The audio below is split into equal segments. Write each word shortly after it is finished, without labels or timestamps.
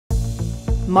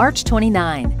March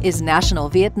 29 is National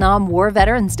Vietnam War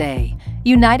Veterans Day,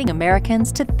 uniting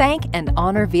Americans to thank and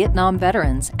honor Vietnam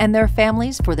veterans and their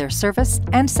families for their service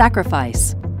and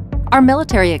sacrifice. Our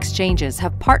military exchanges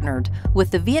have partnered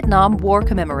with the Vietnam War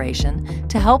Commemoration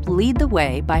to help lead the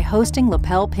way by hosting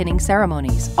lapel pinning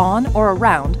ceremonies on or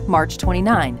around March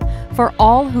 29 for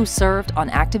all who served on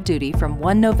active duty from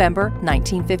 1 November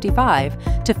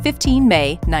 1955 to 15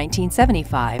 May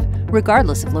 1975,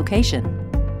 regardless of location.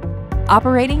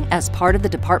 Operating as part of the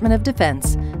Department of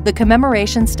Defense, the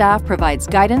commemoration staff provides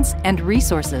guidance and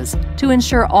resources to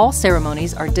ensure all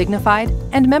ceremonies are dignified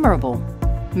and memorable.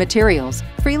 Materials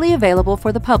freely available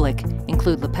for the public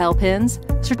include lapel pins,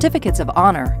 certificates of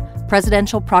honor,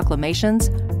 presidential proclamations,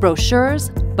 brochures,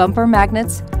 bumper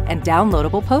magnets, and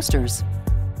downloadable posters.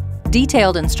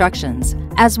 Detailed instructions,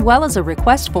 as well as a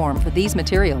request form for these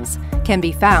materials, can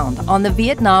be found on the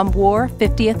Vietnam War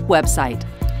 50th website.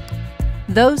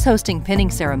 Those hosting pinning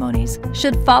ceremonies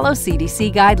should follow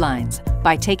CDC guidelines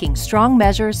by taking strong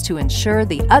measures to ensure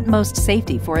the utmost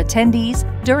safety for attendees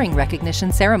during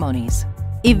recognition ceremonies.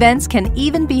 Events can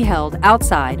even be held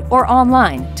outside or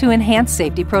online to enhance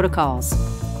safety protocols.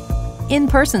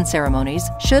 In-person ceremonies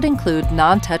should include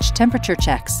non-touch temperature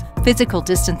checks, physical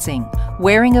distancing,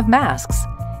 wearing of masks,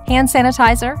 hand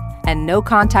sanitizer, and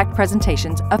no-contact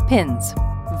presentations of pins.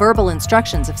 Verbal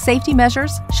instructions of safety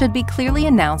measures should be clearly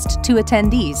announced to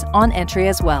attendees on entry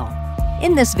as well.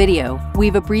 In this video,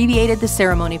 we've abbreviated the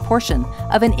ceremony portion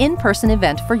of an in-person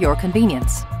event for your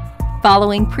convenience.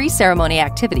 Following pre-ceremony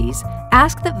activities,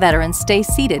 ask that veterans stay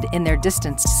seated in their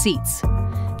distanced seats.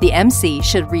 The MC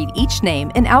should read each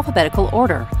name in alphabetical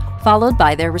order, followed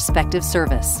by their respective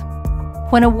service.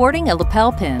 When awarding a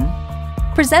lapel pin,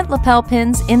 present lapel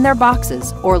pins in their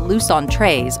boxes or loose on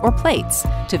trays or plates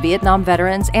to Vietnam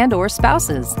veterans and/or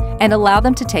spouses, and allow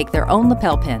them to take their own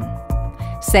lapel pin.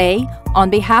 Say, "On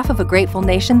behalf of a grateful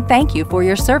nation, thank you for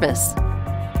your service."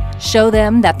 Show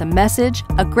them that the message,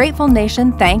 "A grateful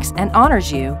nation thanks and honors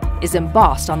you," is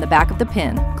embossed on the back of the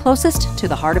pin closest to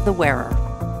the heart of the wearer.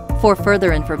 For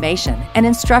further information and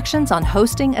instructions on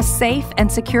hosting a safe and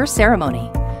secure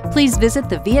ceremony, please visit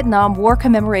the Vietnam War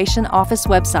Commemoration Office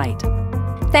website.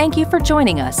 Thank you for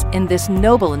joining us in this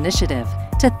noble initiative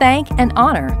to thank and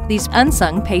honor these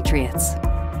unsung patriots.